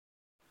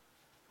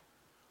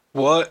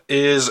What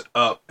is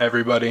up,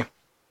 everybody?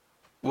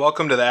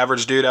 Welcome to the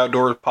Average Dude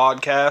Outdoors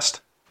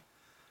podcast.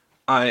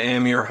 I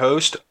am your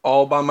host,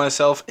 all by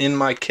myself in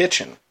my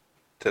kitchen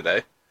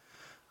today,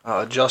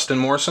 Justin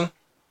Morrison.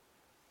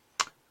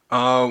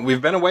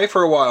 We've been away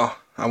for a while.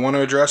 I want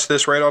to address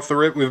this right off the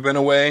rip. We've been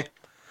away.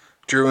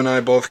 Drew and I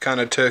both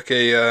kind of took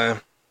a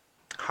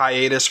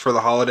hiatus for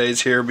the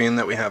holidays here, being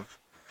that we have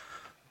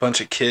a bunch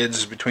of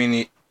kids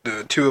between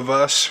the two of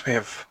us. We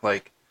have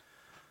like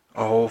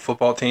a whole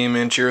football team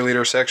and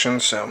cheerleader section,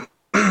 so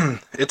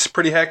it's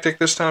pretty hectic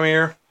this time of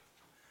year.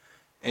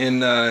 And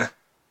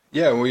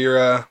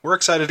we're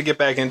excited to get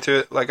back into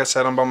it. Like I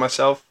said, I'm by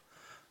myself.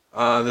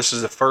 This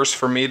is the first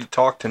for me to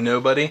talk to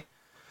nobody.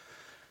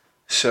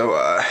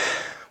 So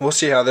we'll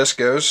see how this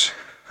goes.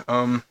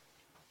 We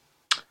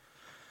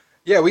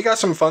got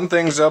some fun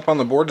things up on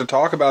the board to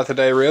talk about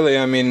today, really.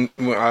 I mean,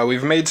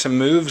 we've made some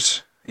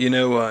moves.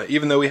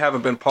 Even though we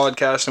haven't been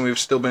podcasting, we've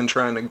still been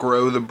trying to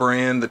grow the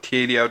brand, the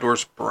T.A.D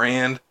Outdoors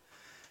brand.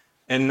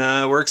 And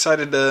we're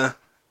excited to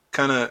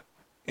kind of,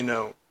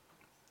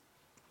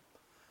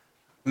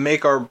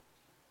 make our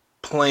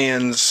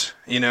plans,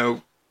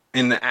 into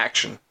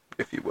action,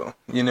 if you will.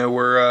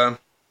 We're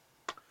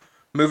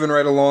moving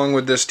right along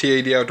with this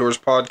T.A.D Outdoors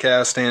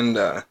podcast and,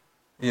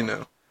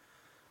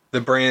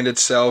 the brand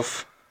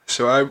itself.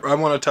 So I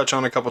want to touch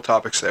on a couple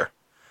topics there.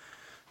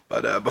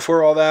 But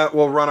before all that,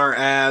 we'll run our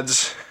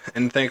ads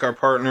and thank our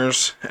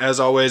partners. As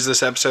always,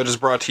 this episode is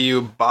brought to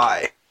you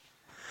by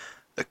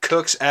the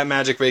Cooks at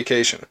Magic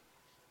Vacation.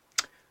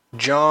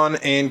 John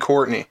and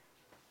Courtney,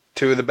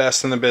 two of the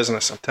best in the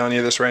business. I'm telling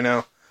you this right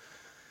now.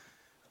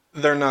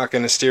 They're not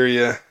going to steer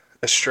you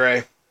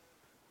astray.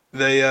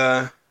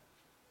 They're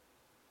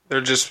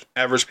just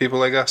average people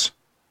like us.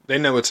 They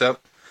know what's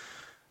up.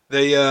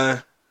 They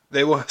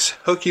will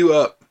hook you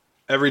up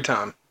every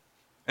time.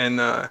 And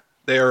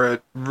they are a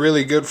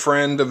really good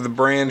friend of the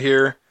brand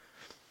here.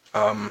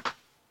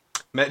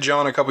 Met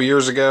John a couple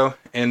years ago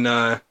and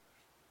have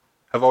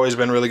always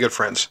been really good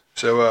friends.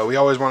 So we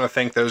always want to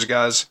thank those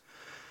guys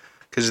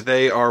because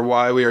they are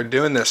why we are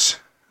doing this.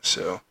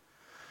 So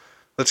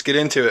let's get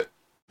into it.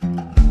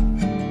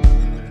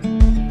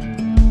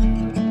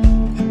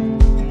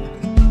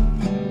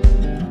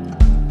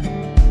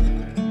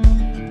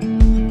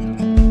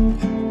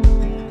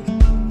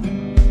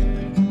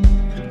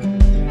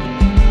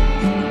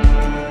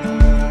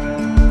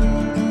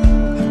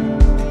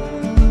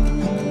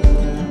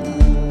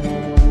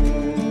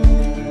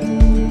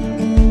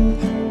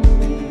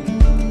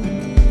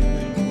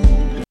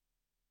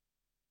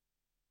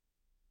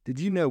 Did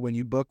you know when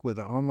you book with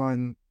an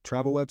online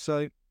travel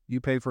website,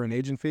 you pay for an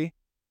agent fee?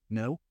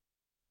 No?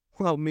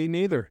 Well, me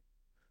neither.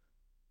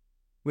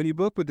 When you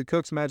book with the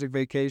Cook's Magic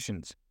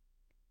Vacations,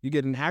 you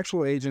get an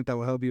actual agent that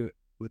will help you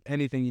with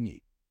anything you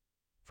need.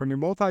 From your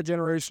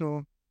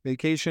multi-generational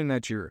vacation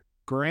that your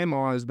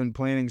grandma has been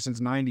planning since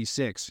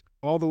 '96,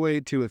 all the way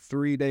to a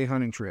 3-day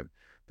hunting trip,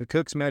 the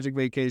Cook's Magic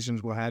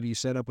Vacations will have you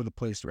set up with a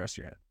place to rest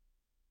your head.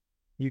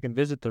 You can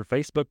visit their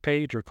Facebook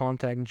page or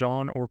contact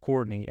John or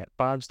Courtney at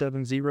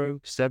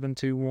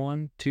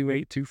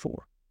 570-721-2824.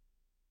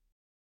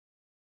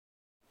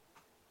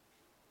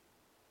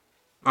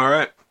 All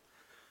right.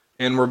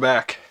 And we're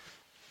back.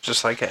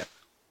 Just like that.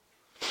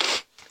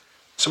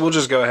 So we'll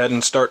just go ahead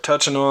and start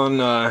touching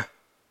on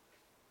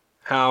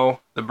how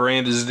the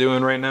brand is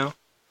doing right now.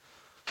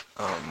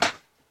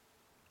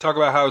 Talk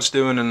about how it's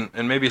doing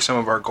and maybe some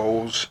of our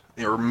goals,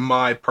 or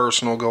my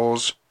personal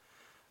goals,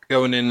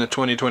 going into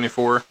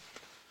 2024.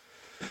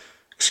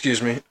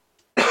 Excuse me.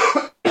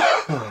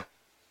 I'm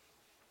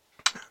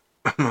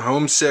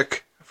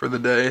homesick for the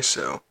day,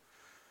 so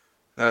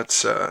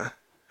that's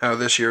how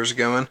this year's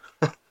going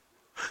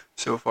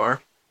so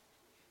far.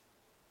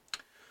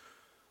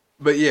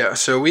 But yeah,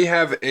 so we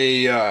have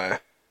a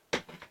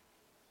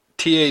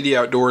T.A.D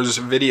Outdoors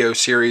video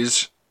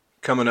series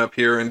coming up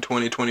here in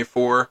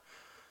 2024.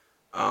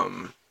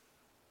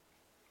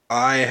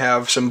 I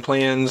have some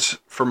plans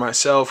for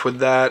myself with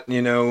that,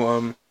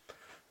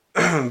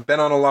 been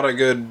on a lot of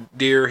good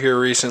deer here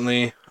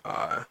recently,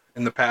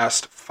 in the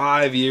past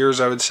 5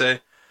 years, I would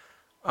say.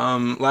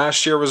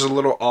 Last year was a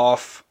little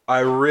off.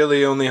 I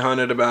really only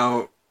hunted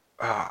about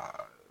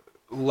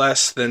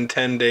less than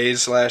 10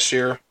 days last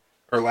year,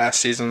 or last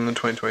season, the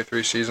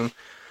 2023 season.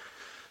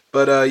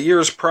 But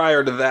years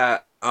prior to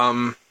that,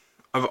 I've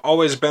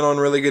always been on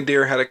really good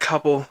deer. Had a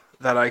couple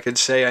that I could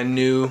say I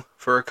knew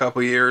for a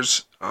couple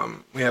years.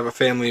 We have a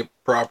family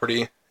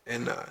property,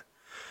 and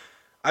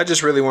I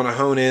just really want to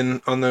hone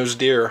in on those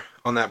deer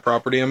on that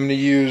property. I'm going to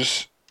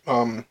use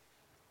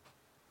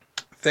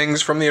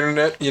things from the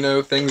internet,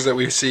 things that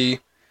we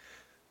see,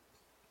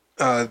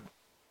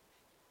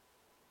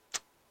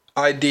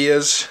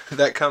 ideas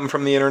that come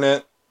from the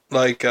internet,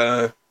 like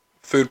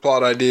food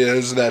plot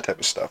ideas, that type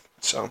of stuff.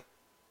 So,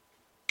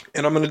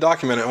 and I'm going to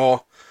document it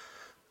all,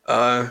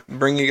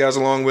 bring you guys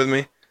along with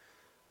me.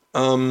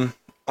 I'm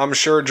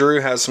sure Drew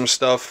has some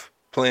stuff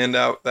planned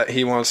out that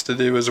he wants to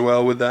do as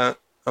well with that.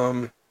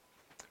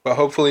 But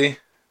hopefully,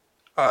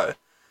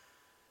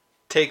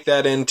 take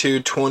that into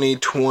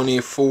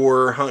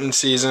 2024 hunting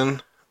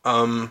season,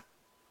 and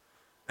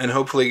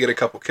hopefully get a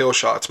couple kill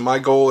shots. My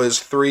goal is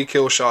 3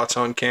 kill shots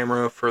on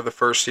camera for the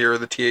first year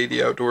of the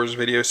T.A.D Outdoors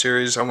video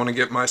series. I want to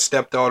get my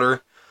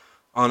stepdaughter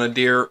on a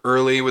deer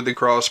early with the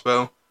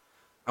crossbow.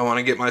 I want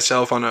to get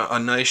myself on a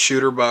nice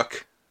shooter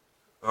buck,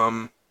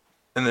 and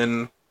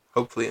then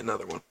hopefully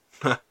another one.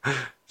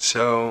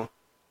 So,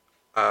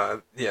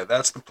 yeah,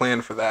 that's the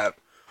plan for that.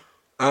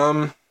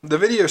 The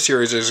video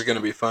series is going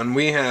to be fun.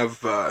 We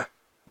have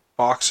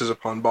boxes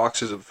upon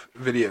boxes of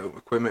video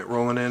equipment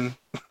rolling in.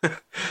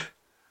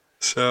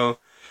 So,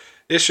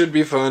 it should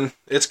be fun.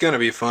 It's going to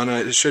be fun.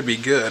 It should be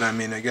good. I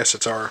mean, I guess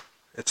it's our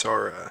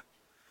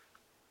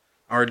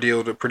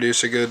deal to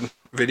produce a good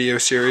video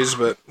series,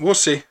 but we'll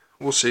see.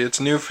 We'll see. It's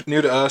new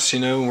to us,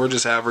 we're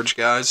just average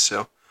guys,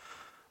 so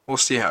we'll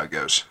see how it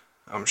goes.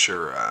 I'm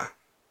sure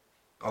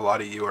a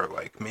lot of you are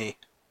like me,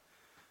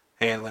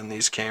 handling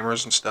these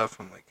cameras and stuff.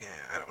 I'm like,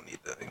 I don't need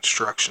the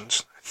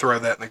instructions. I throw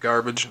that in the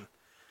garbage and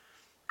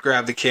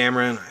grab the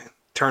camera and I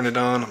turn it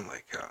on. I'm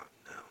like, oh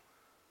no,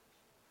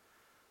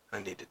 I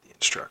needed the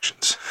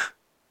instructions.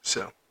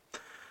 So,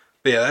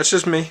 but yeah, that's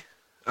just me.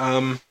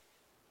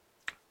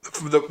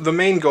 The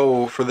main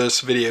goal for this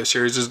video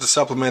series is to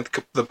supplement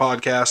the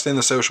podcast and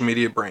the social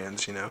media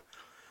brands, The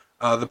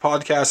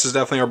podcast is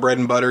definitely our bread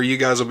and butter. You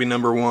guys will be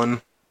number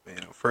one,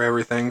 for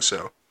everything.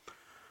 So,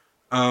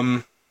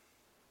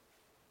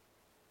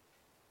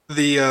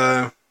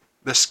 the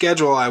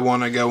schedule I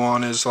want to go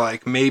on is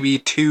like maybe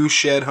 2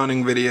 shed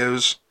hunting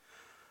videos.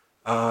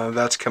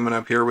 That's coming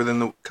up here within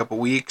the couple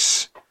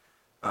weeks.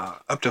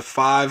 Up to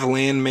 5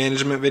 land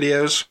management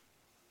videos,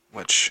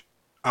 which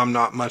I'm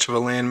not much of a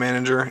land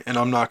manager, and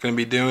I'm not going to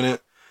be doing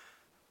it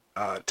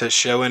to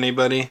show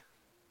anybody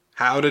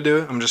how to do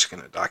it. I'm just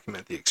going to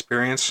document the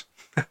experience.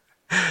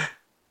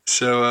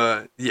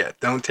 So, yeah,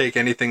 don't take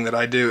anything that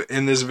I do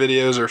in these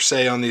videos or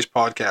say on these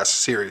podcasts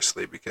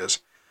seriously, because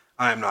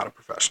I am not a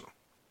professional.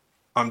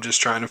 I'm just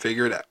trying to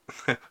figure it out.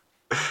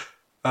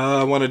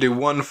 I want to do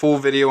 1 full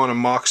video on a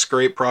mock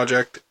scrape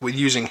project with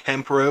using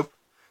hemp rope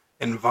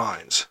and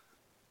vines.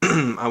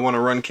 I want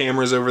to run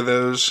cameras over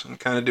those and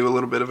kind of do a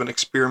little bit of an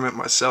experiment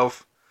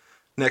myself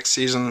next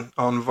season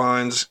on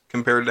vines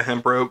compared to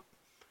hemp rope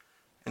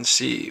and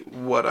see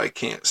what I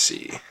can't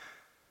see.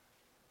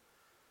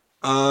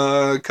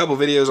 A couple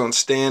videos on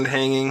stand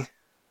hanging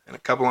and a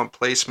couple on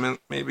placement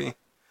maybe.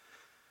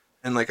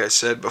 And like I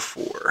said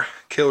before,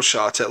 kill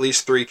shots, at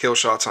least 3 kill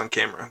shots on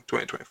camera in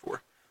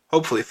 2024.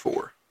 Hopefully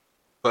 4.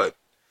 But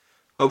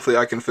hopefully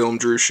I can film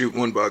Drew shoot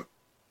 1 buck.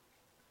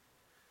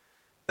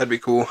 That'd be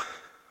cool.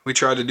 We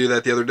tried to do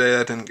that the other day.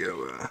 That didn't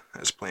go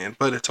as planned,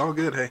 but it's all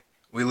good. Hey,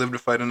 we live to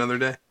fight another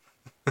day.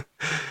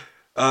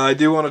 I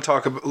do want to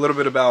talk a little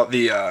bit about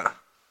the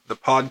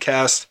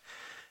podcast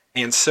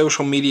and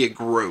social media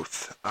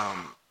growth.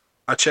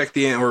 I checked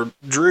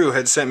Drew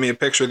had sent me a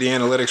picture of the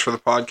analytics for the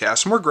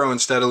podcast, and we're growing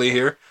steadily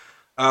here.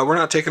 We're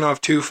not taking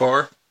off too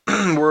far.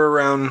 We're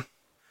around,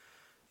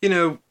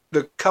 the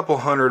couple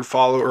hundred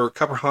follower or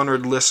couple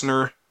hundred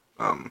listener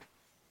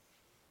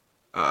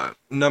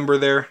number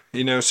there,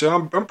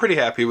 so I'm pretty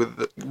happy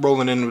with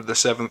rolling in with the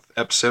 7th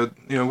episode.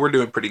 We're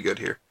doing pretty good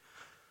here.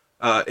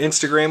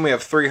 Instagram, we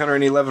have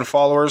 311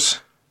 followers,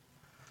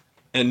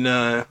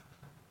 and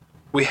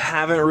we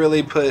haven't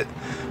really put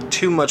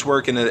too much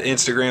work into the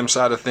Instagram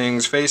side of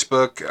things.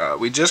 Facebook,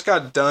 we just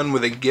got done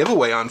with a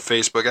giveaway on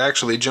Facebook.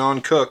 Actually,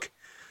 John Cook,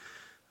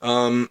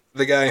 the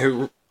guy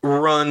who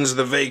runs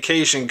the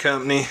vacation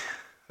company,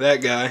 that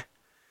guy,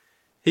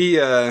 he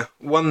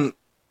won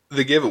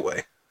the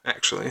giveaway.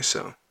 Actually,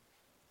 so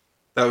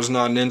that was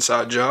not an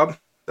inside job.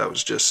 That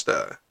was just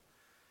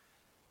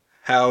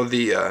how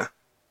the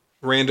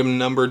random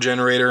number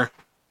generator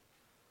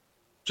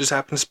just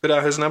happened to spit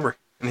out his number,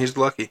 and he's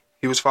lucky.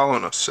 He was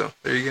following us, so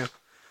there you go.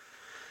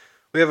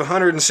 We have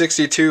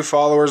 162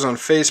 followers on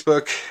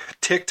Facebook.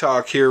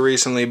 TikTok here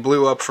recently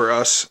blew up for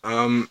us.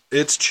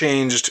 It's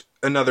changed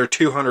another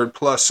 200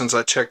 plus since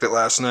I checked it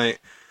last night.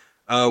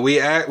 We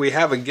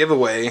have a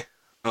giveaway,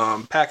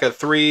 pack of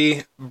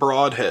 3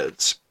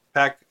 broadheads.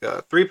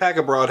 3 pack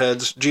of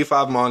broadheads,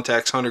 G5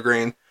 Montex, 100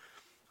 grain.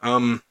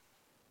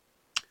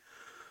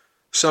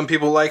 Some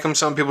people like them,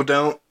 some people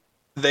don't.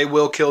 They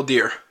will kill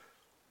deer.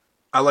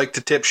 I like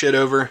to tip shit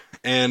over,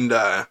 and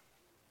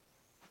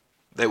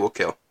they will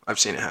kill. I've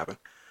seen it happen.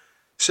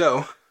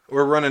 So,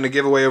 we're running a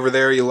giveaway over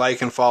there. You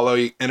like and follow,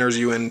 enters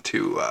you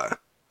into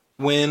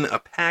win a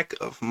pack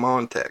of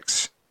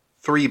Montex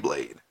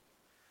 3-blade.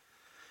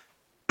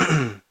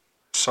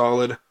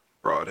 Solid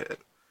broadhead.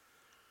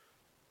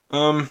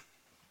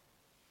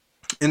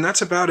 And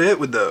that's about it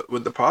with the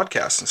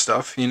podcast and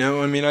stuff,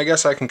 I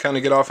guess I can kind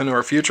of get off into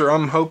our future.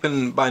 I'm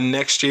hoping by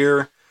next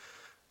year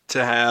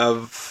to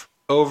have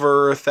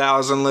over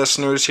 1,000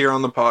 listeners here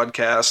on the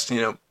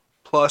podcast,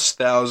 plus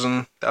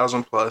 1,000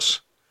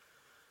 plus.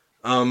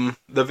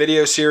 The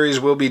video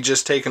series will be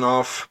just taking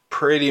off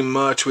pretty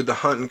much with the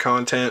hunting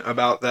content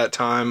about that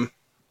time.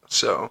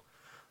 So,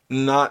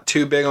 not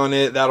too big on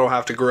it. That'll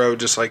have to grow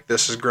just like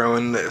this is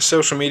growing. The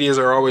social medias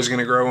are always going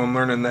to grow. I'm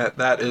learning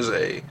that is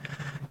a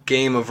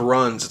game of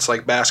runs. It's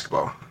like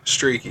basketball,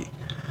 streaky.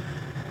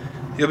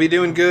 You'll be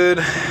doing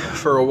good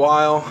for a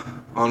while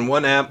on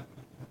one app,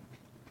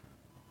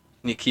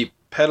 and you keep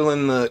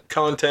peddling the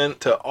content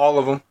to all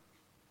of them,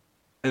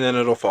 and then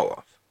it'll fall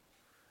off.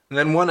 And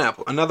then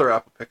another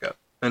app will pick up,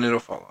 and it'll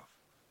fall off.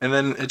 And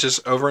then it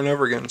just over and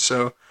over again.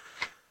 So,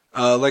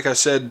 like I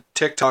said,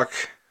 TikTok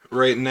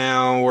right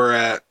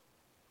now,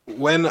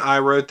 when I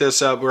wrote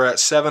this up, we're at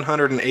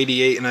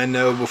 788, and I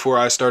know before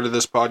I started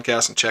this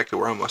podcast and checked it,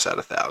 we're almost at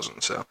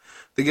 1,000. So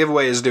the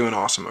giveaway is doing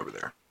awesome over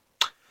there.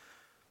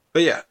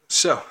 But yeah,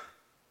 so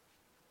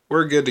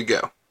we're good to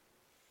go.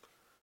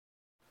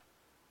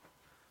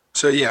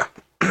 So yeah,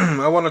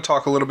 I want to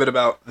talk a little bit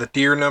about the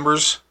deer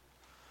numbers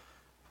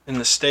in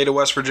the state of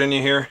West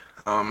Virginia here.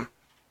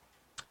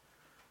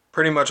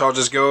 Pretty much I'll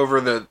just go over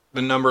the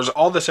numbers.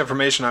 All this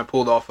information I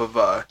pulled off of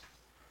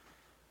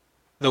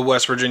the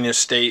West Virginia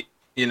State,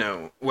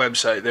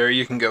 website there.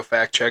 You can go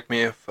fact check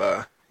me if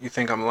you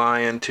think I'm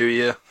lying to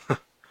you.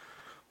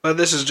 But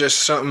this is just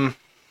something,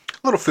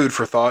 a little food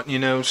for thought,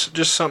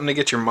 just something to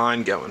get your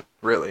mind going,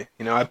 really.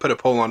 I put a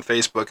poll on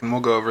Facebook, and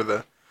we'll go over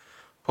the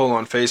poll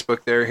on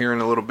Facebook there here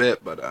in a little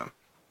bit, but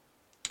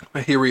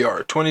here we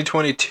are.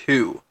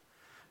 2022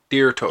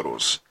 deer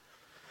totals.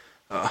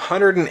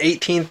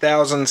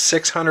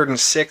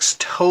 118,606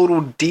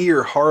 total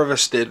deer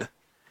harvested,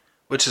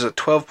 which is a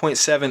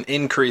 12.7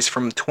 increase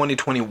from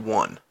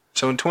 2021.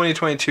 So in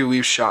 2022,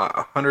 we've shot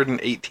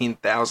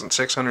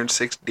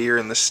 118,606 deer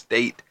in the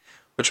state,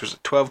 which was a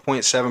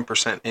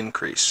 12.7%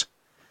 increase.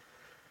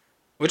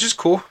 Which is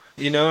cool.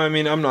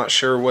 I'm not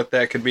sure what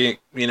that could be.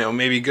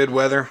 Maybe good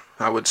weather.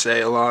 I would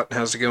say a lot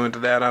has to go into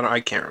that.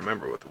 I can't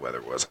remember what the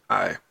weather was.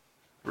 I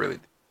really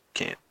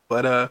can't.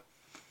 But,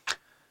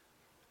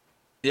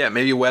 yeah,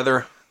 maybe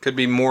weather. Could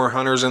be more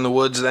hunters in the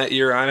woods that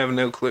year. I have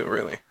no clue,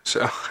 really.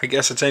 So I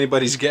guess it's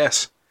anybody's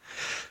guess.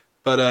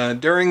 But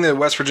during the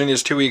West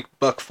Virginia's 2-week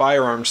buck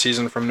firearms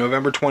season from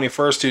November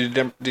 21st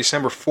to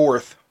December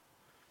 4th,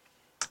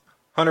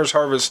 hunters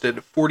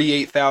harvested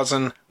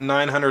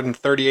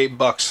 48,938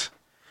 bucks,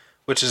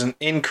 which is an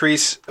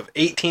increase of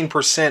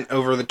 18%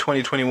 over the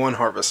 2021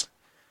 harvest.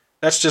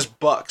 That's just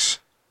bucks.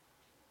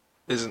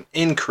 Is an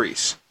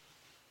increase.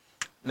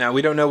 Now,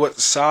 we don't know what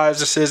size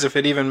this is, if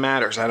it even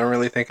matters. I don't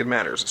really think it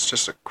matters. It's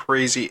just a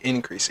crazy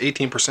increase.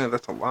 18%,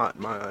 that's a lot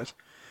in my eyes.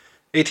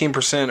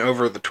 18%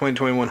 over the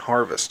 2021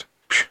 harvest.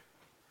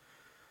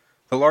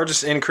 The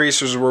largest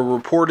increases were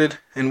reported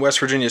in West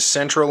Virginia's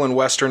central and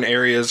western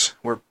areas,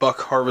 where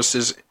buck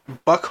harvests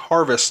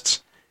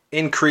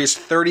increased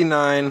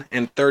 39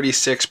 and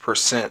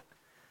 36%.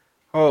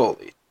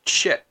 Holy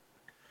shit.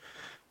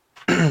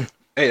 Hey,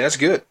 that's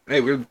good.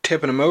 Hey, we're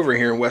tipping them over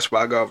here in West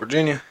Wygod,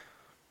 Virginia.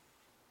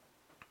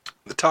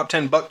 The top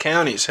 10 buck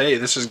counties. Hey,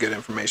 this is good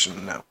information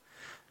to know.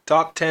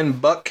 Top 10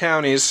 buck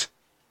counties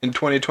in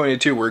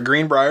 2022 were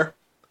Greenbrier,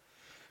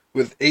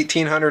 with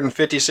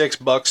 1,856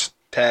 bucks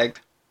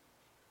tagged.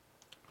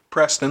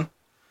 Preston,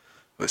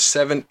 with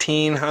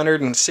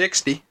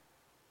 1,760.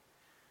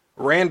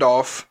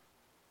 Randolph,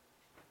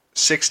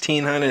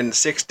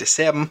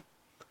 1,667.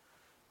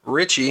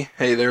 Ritchie,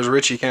 hey, there's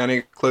Ritchie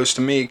County close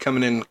to me,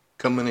 coming in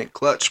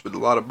clutch with a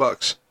lot of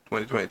bucks.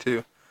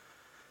 2022.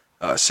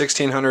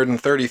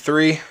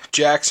 1,633.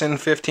 Jackson,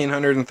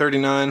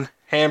 1,539.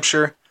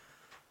 Hampshire,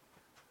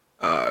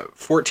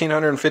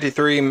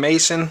 1,453.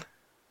 Mason,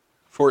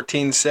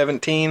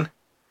 1,417.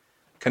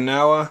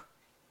 Kanawha,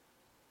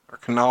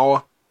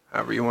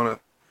 however you want to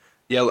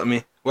yell at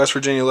me. West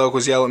Virginia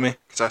locals yell at me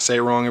because I say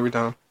it wrong every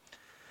time.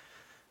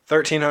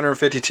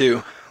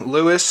 1,352.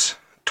 Lewis,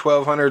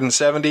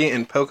 1,270.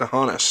 And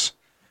Pocahontas,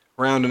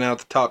 rounding out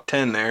the top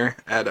 10 there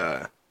at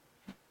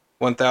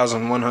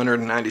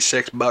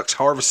 1,196 bucks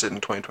harvested in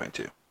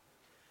 2022.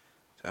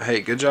 So, hey,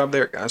 good job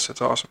there, guys.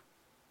 That's awesome.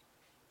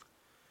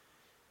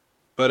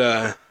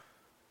 But,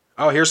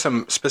 here's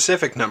some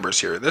specific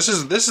numbers here. This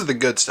is the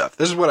good stuff.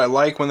 This is what I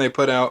like when they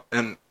put out,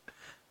 and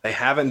they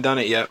haven't done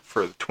it yet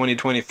for the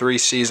 2023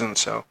 season,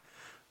 so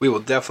we will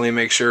definitely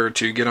make sure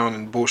to get on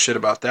and bullshit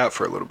about that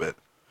for a little bit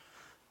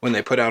when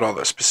they put out all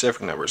the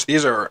specific numbers.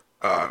 These are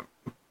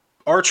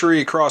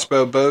archery,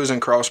 crossbow, bows, and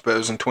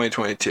crossbows in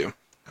 2022.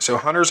 So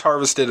hunters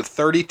harvested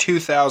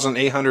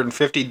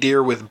 32,850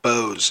 deer with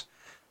bows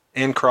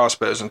and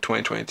crossbows in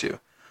 2022.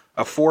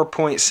 A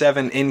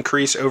 4.7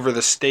 increase over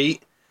the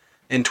state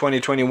in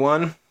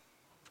 2021.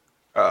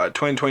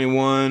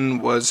 2021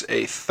 was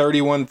a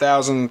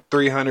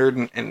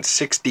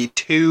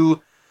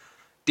 31,362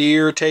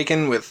 deer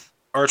taken with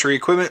archery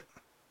equipment,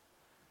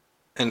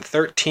 and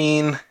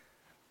 13.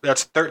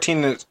 That's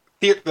 13.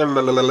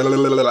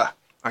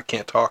 I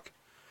can't talk.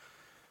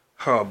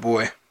 Oh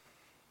boy.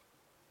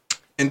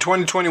 In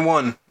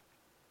 2021,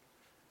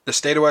 the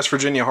state of West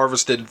Virginia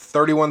harvested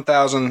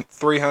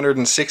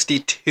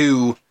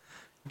 31,362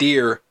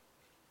 deer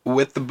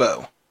with the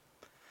bow.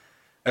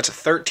 That's a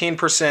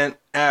 13%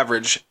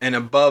 average and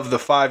above the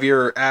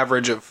 5-year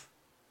average of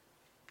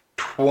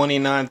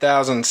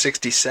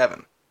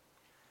 29,067.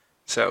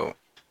 So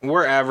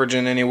we're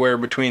averaging anywhere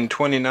between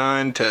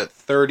 29 to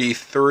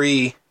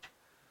 33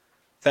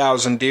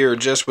 thousand deer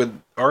just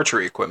with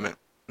archery equipment.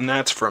 And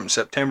that's from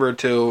September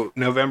till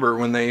November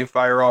when they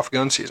fire off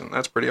gun season.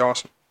 That's pretty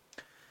awesome.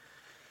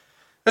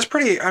 That's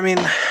pretty, I mean,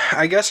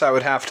 I guess I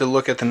would have to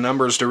look at the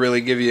numbers to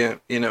really give you,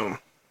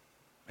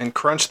 and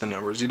crunch the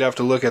numbers. You'd have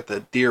to look at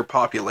the deer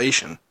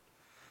population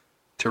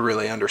to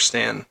really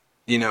understand,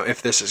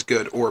 if this is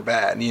good or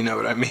bad. You know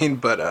what I mean?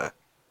 But, I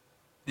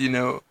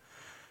don't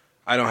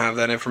have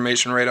that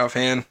information right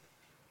offhand,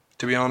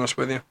 to be honest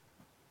with you.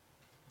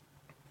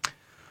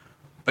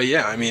 But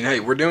yeah, I mean, hey,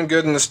 we're doing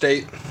good in the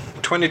state.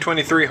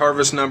 2023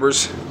 harvest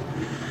numbers.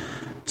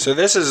 So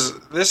this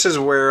is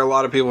where a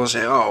lot of people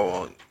say, oh,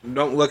 well,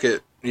 don't look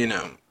at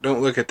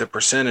the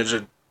percentage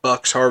of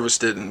bucks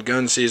harvested in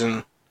gun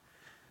season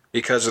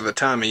because of the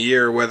time of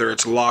year, whether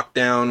it's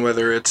lockdown,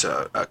 whether it's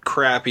a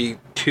crappy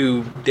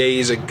 2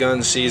 days of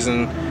gun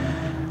season,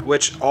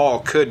 which all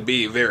could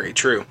be very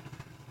true.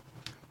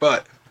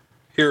 But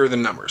here are the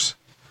numbers.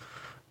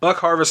 Buck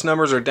harvest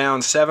numbers are down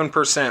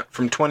 7%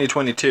 from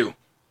 2022.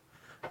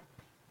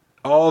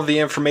 All the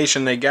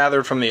information they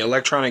gathered from the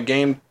electronic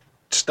game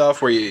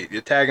stuff where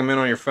you tag them in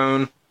on your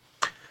phone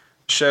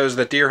shows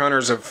that deer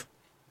hunters have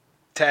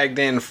tagged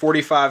in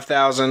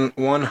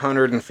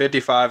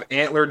 45,155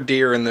 antlered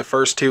deer in the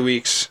first 2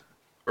 weeks,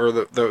 or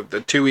the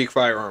 2-week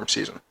firearm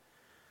season,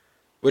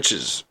 which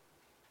is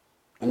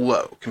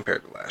low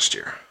compared to last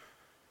year.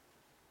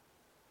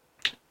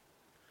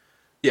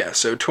 Yeah,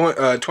 so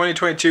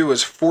 2022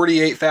 was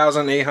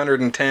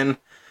 48,810,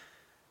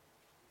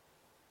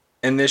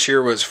 and this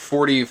year was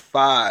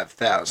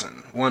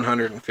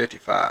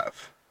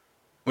 45,155,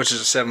 which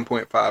is a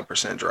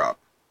 7.5% drop.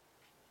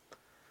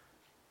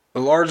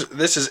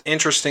 This is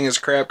interesting as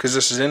crap because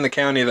this is in the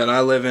county that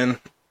I live in,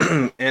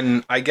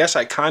 and I guess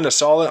I kind of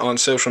saw it on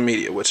social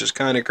media, which is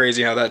kind of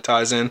crazy how that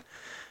ties in. It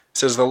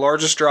says the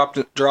largest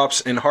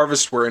drops in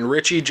harvest were in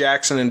Ritchie,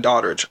 Jackson, and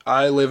Doddridge.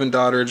 I live in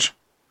Doddridge,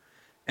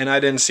 and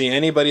I didn't see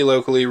anybody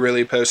locally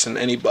really posting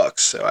any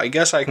bucks, so I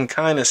guess I can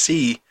kind of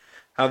see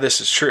how this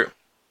is true.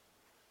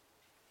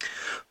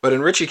 But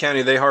in Ritchie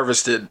County, in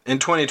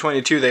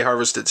 2022, they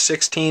harvested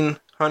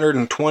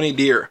 1,620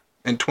 deer.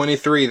 In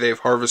 23, they've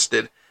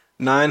harvested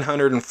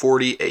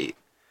 948.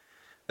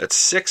 That's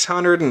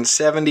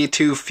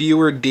 672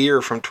 fewer deer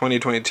from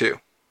 2022.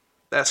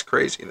 That's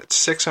crazy. That's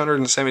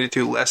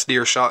 672 less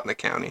deer shot in the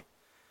county.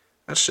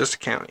 That's just a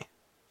county.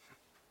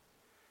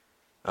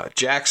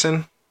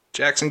 Jackson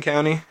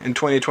County, in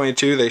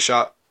 2022, they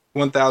shot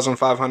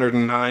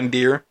 1,509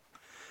 deer.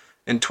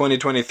 In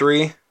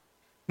 2023,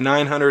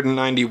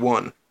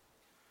 991.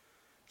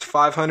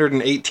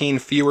 518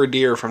 fewer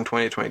deer from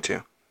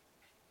 2022.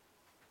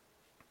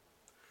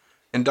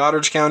 In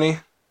Doddridge County,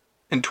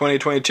 in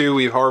 2022,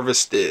 we've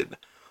harvested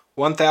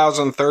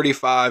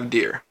 1,035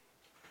 deer.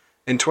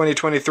 In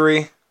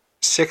 2023,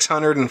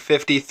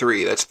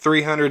 653. That's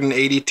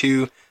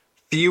 382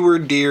 fewer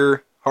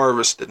deer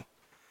harvested.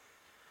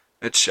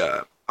 Which,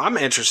 I'm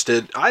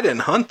interested. I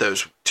didn't hunt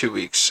those 2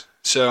 weeks,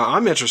 so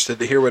I'm interested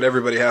to hear what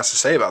everybody has to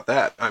say about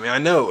that. I mean, I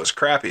know it was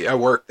crappy. I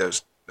worked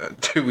those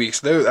 2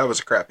 weeks. That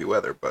was crappy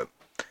weather, but,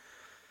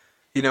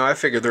 I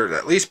figured there'd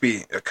at least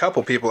be a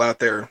couple people out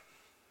there,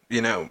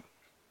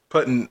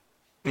 putting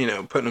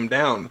them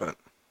down, but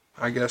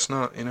I guess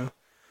not, You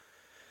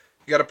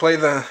got to play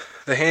the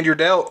hand you're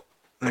dealt,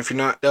 and if you're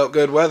not dealt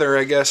good weather,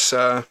 I guess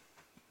you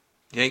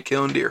ain't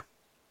killing deer.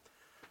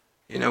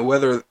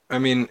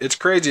 It's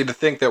crazy to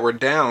think that we're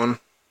down,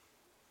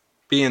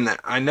 being that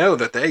I know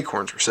that the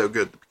acorns were so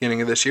good at the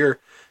beginning of this year.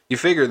 You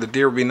figure the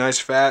deer would be nice,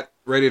 fat,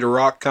 ready to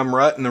rock come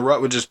rut, and the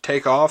rut would just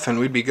take off, and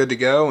we'd be good to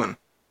go, and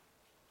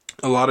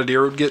a lot of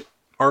deer would get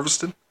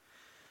harvested.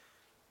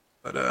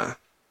 But,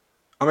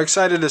 I'm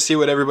excited to see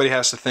what everybody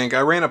has to think.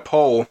 I ran a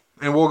poll,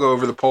 and we'll go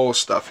over the poll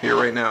stuff here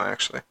right now,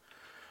 actually.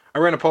 I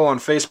ran a poll on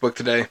Facebook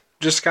today,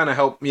 just to kind of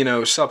help,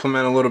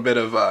 supplement a little bit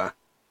of,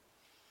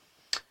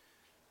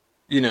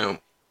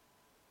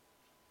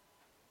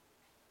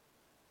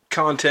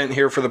 content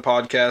here for the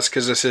podcast,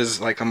 because this is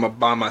like I'm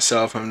by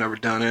myself, I've never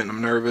done it, and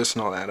I'm nervous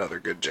and all that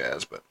other good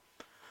jazz. But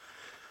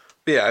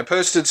yeah, I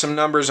posted some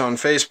numbers on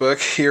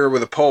Facebook here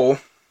with a poll,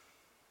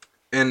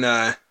 and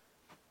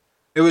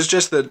it was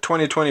just the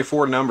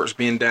 2024 numbers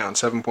being down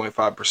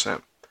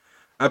 7.5%.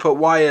 I put,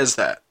 why is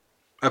that?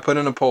 I put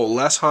in a poll,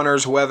 less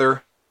hunters,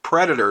 weather,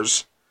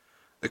 predators,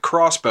 the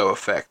crossbow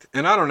effect.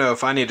 And I don't know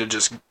if I need to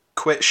just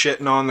quit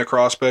shitting on the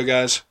crossbow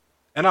guys.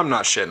 And I'm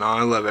not shitting on,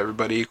 I love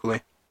everybody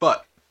equally.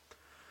 But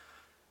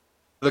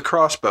the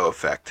crossbow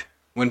effect.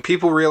 When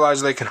people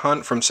realize they can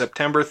hunt from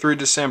September through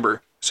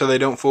December, so they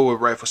don't fool with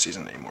rifle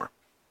season anymore.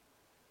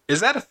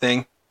 Is that a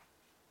thing?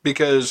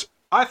 Because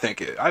I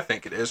think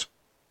it is.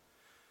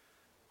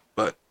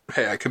 But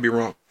hey, I could be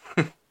wrong.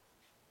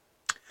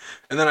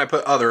 And then I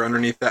put other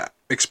underneath that.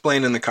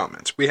 Explain in the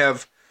comments. We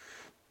have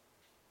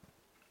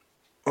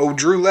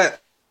Drew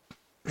Lett.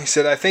 He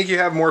said, I think you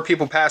have more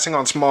people passing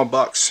on small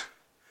bucks.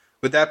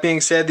 With that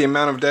being said, the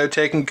amount of doe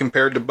taken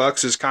compared to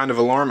bucks is kind of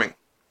alarming.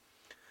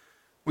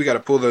 We got to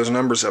pull those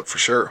numbers up for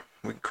sure.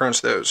 We can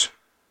crunch those.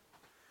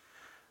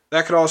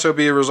 That could also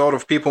be a result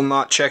of people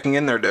not checking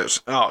in their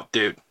does. Oh,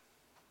 dude.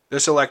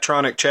 this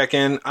electronic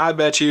check-in, I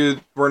bet you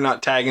we're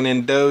not tagging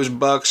in does,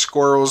 bucks,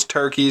 squirrels,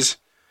 turkeys.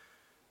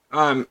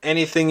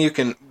 Anything you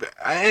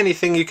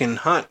can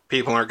hunt,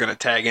 people aren't going to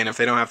tag in if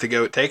they don't have to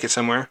go take it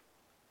somewhere.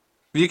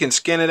 If you can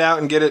skin it out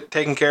and get it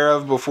taken care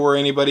of before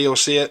anybody will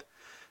see it,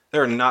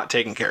 they're not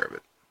taking care of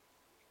it.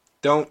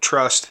 Don't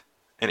trust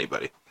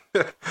anybody.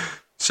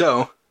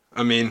 So,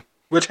 I mean,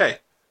 which, hey,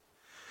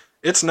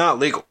 it's not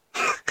legal.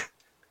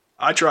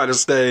 I try to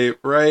stay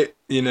right,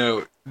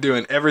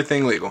 doing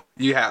everything legal.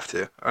 You have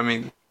to. I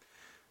mean,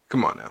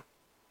 come on now.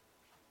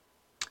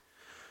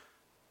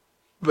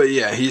 But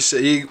yeah,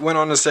 he went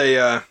on to say,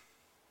 I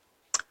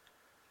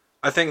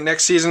think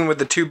next season with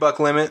the 2 buck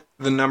limit,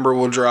 the number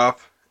will drop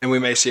and we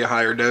may see a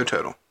higher doe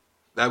total.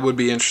 That would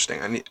be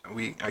interesting.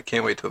 I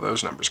can't wait till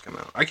those numbers come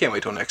out. I can't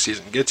wait till next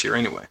season gets here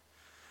anyway.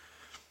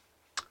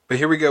 But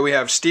here we go. We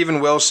have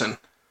Stephen Wilson,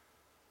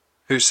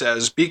 who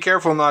says, be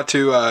careful not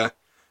to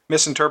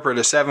misinterpret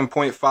a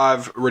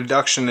 7.5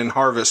 reduction in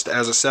harvest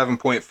as a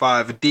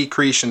 7.5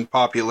 decrease in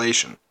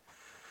population.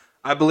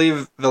 I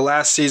believe the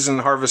last season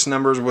harvest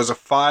numbers was a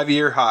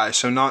 5-year high,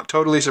 so not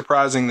totally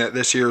surprising that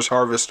this year's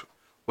harvest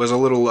was a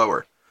little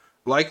lower.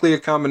 Likely a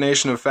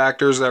combination of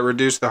factors that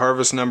reduced the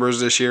harvest numbers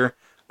this year.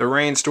 The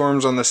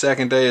rainstorms on the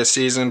second day of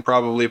season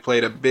probably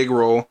played a big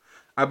role.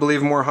 I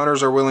believe more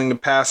hunters are willing to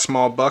pass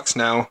small bucks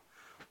now.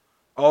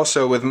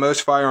 Also, with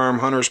most firearm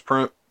hunters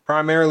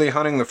primarily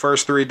hunting the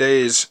first 3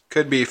 days,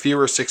 could be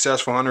fewer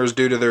successful hunters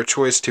due to their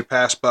choice to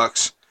pass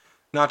bucks.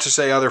 Not to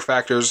say other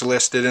factors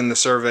listed in the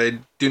survey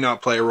do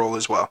not play a role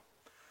as well.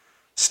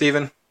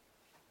 Steven,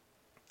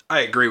 I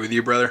agree with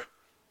you, brother.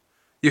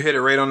 You hit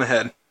it right on the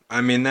head.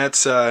 I mean,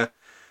 that's,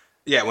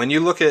 when you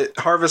look at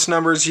harvest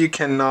numbers, you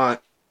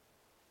cannot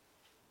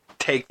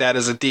take that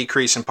as a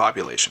decrease in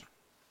population.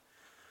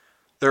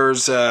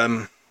 There's,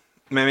 and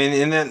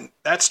then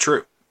that's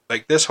true.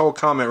 Like, this whole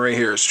comment right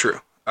here is true.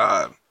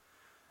 I'm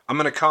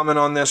going to comment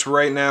on this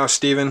right now,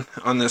 Steven,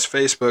 on this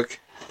Facebook,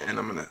 and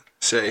I'm going to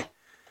say,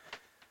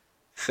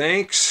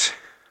 thanks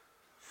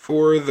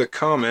for the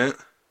comment.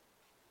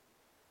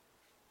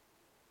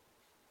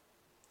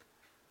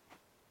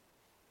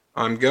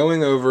 I'm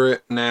going over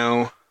it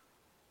now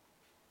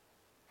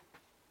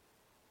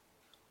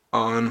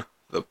on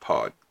the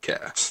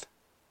podcast.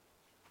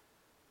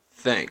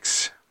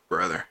 Thanks,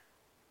 brother.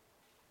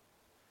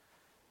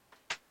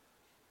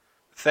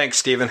 Thanks,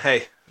 Steven.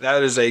 Hey,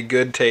 that is a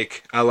good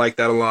take. I like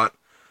that a lot.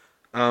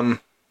 But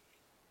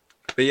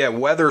yeah,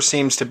 weather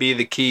seems to be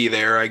the key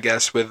there, I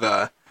guess, with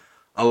a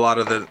lot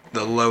of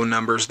the low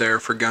numbers there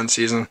for gun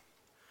season,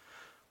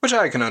 which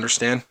I can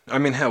understand. I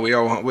mean, hell, we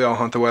all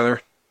hunt the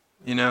weather,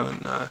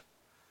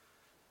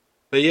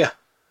 but yeah,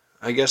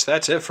 I guess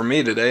that's it for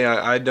me today.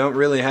 I don't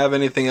really have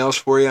anything else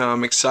for you.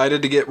 I'm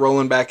excited to get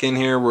rolling back in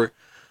here.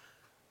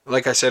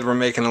 Like I said, we're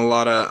making a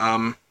lot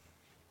of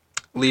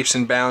leaps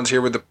and bounds here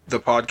with the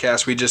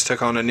podcast. We just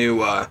took on a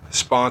new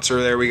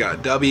sponsor there. We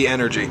got W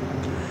Energy.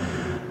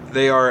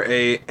 They are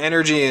a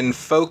energy and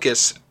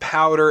focus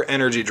powder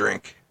energy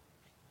drink.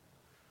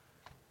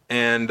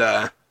 And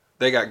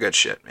they got good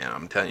shit, man.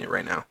 I'm telling you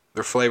right now.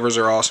 Their flavors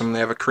are awesome. They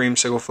have a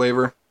creamsicle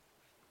flavor.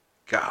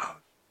 God.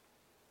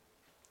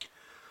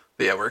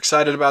 But yeah, we're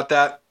excited about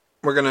that.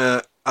 We're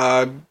going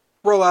to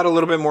roll out a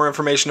little bit more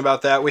information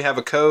about that. We have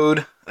a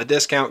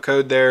discount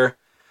code there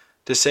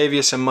to save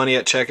you some money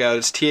at checkout.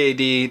 It's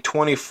T.A.D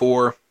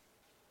 24.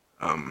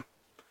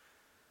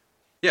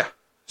 Yeah,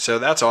 so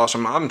that's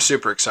awesome. I'm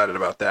super excited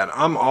about that.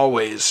 I'm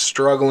always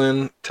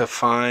struggling to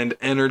find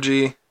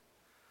energy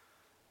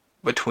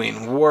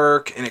between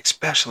work and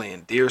especially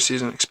in deer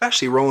season,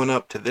 especially rolling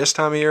up to this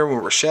time of year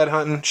when we're shed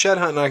hunting. Shed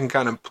hunting I can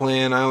kind of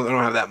plan. I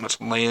don't have that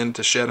much land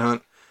to shed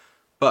hunt.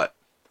 But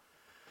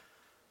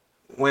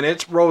when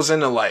it rolls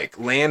into like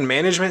land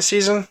management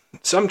season,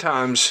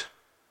 sometimes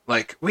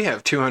like we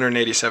have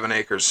 287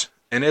 acres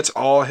and it's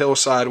all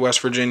hillside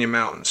West Virginia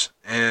mountains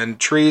and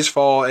trees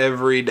fall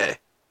every day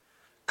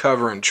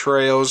covering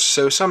trails.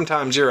 So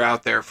sometimes you're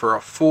out there for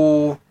a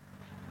full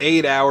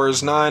 8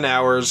 hours, 9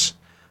 hours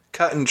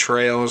cutting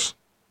trails,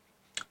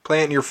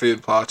 planting your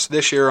food plots.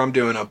 This year I'm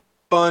doing a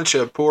bunch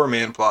of poor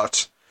man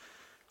plots.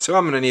 So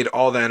I'm going to need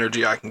all the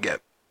energy I can get.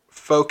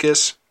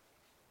 Focus.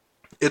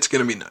 It's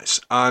going to be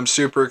nice. I'm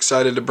super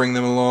excited to bring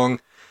them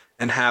along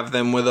and have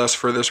them with us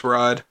for this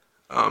ride.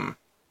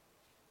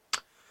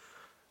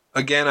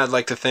 Again, I'd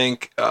like to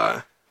thank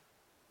the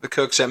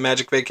cooks at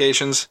Magic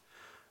Vacations.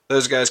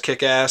 Those guys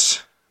kick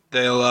ass.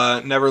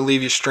 They'll never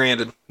leave you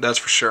stranded, that's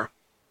for sure.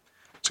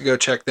 So go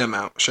check them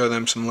out. Show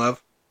them some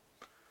love.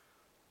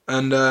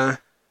 And I'm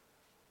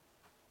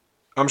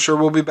sure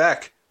we'll be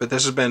back. But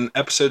this has been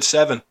episode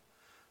 7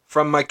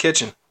 from my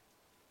kitchen.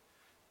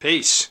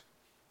 Peace.